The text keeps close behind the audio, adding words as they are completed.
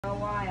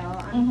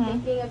I'm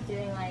thinking of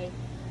doing like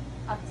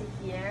up to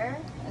here.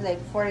 Like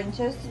 4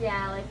 inches?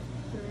 Yeah, like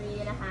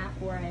 3.5,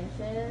 4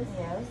 inches.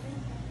 Yes.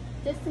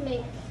 Just to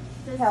make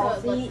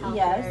Healthy, so it looks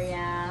healthier,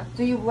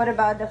 yeah. What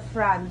about the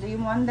front? Do you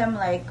want them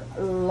like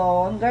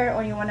longer,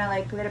 or you want to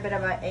like a little bit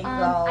of an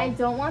angle? I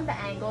don't want the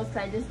angles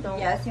because I just don't.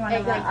 Yes, you want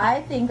to. Like,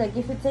 I think like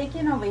if you're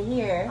taking over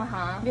here,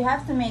 we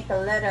have to make a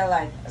little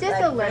like just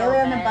like a little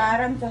really bit on the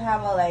bottom to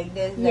have a like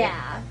this. Like,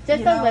 yeah,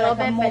 just a little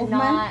bit, but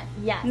not.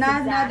 Yes,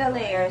 not exactly. not the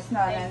layers.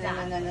 No,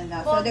 exactly.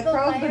 no. Well, so the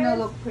curl's gonna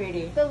look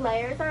pretty. The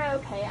layers are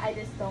okay. I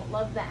just don't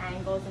love the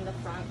angles in the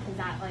front because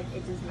that like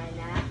itches my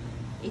neck.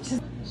 It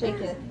just shake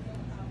it.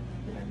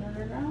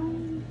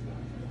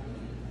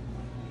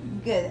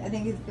 Good. I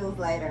think it feels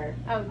lighter.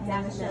 Oh,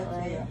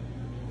 definitely.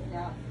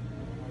 Yeah.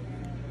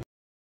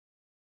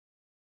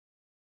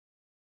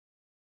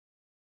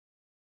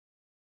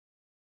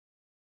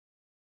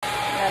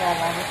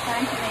 Whatever. It's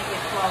time to make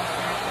it 12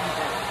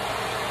 centimeters.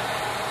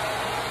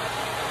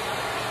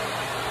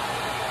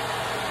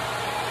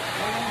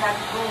 And that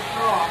goes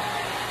raw.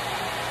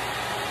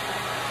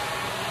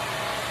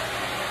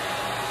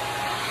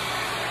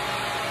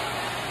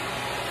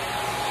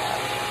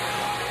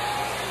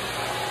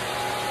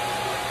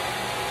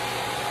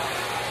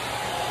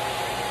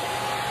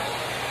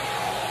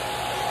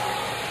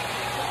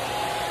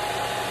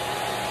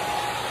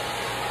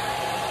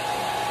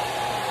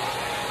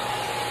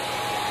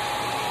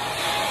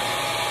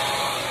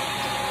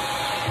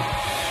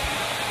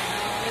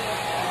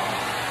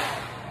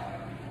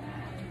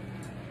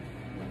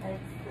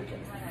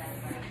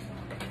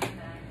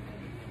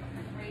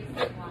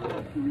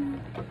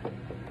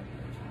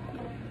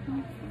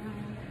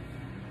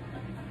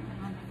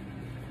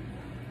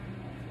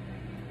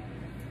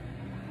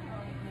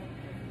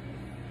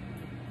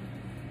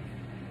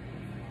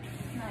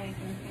 Now you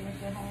can finish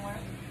your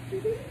homework.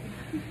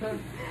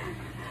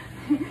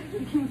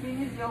 You can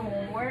finish your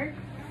homework.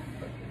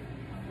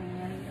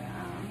 And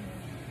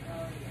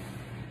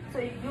so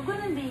you're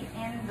gonna be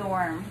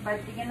indoor, but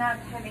you're not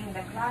having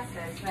the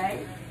classes,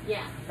 right?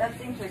 Yeah.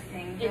 That's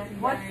interesting.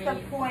 What's the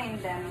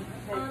point then?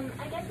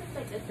 I guess it's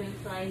like a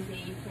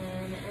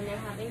socialization, and they're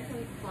having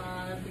some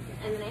clubs,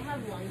 and then I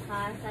have one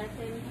class that's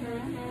in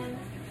person.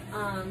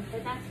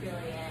 But that's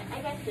really it.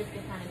 I guess just to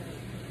kind of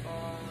meet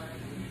people.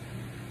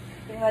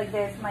 Like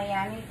there's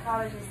Miami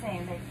College, the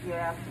same, like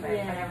Europe,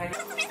 like whatever.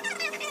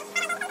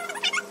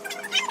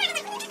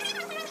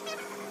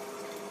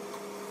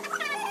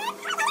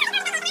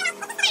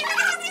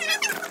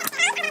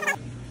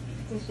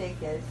 To shake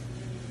this.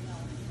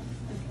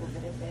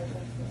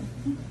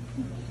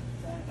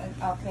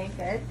 Okay,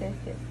 good. This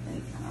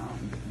distance.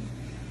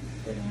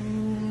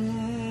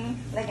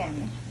 Look at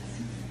me.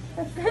 I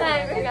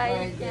forgot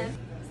you can.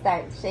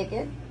 Start. Shake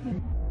it.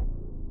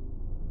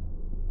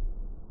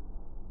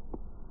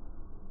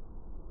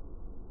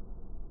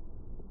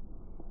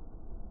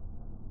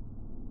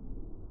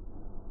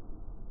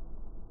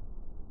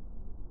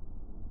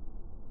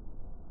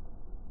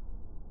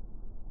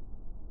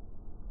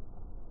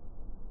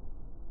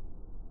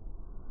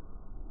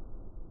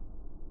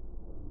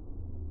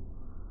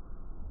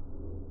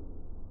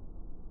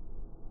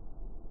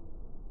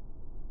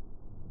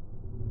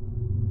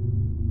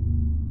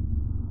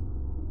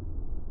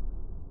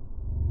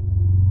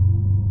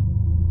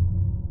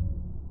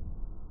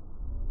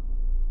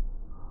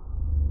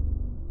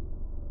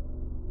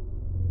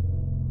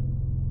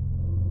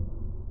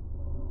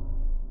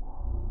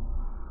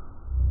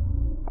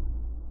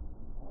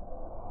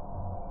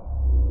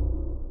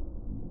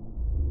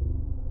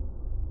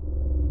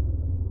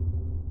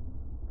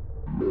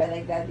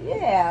 Like that,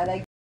 yeah,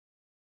 like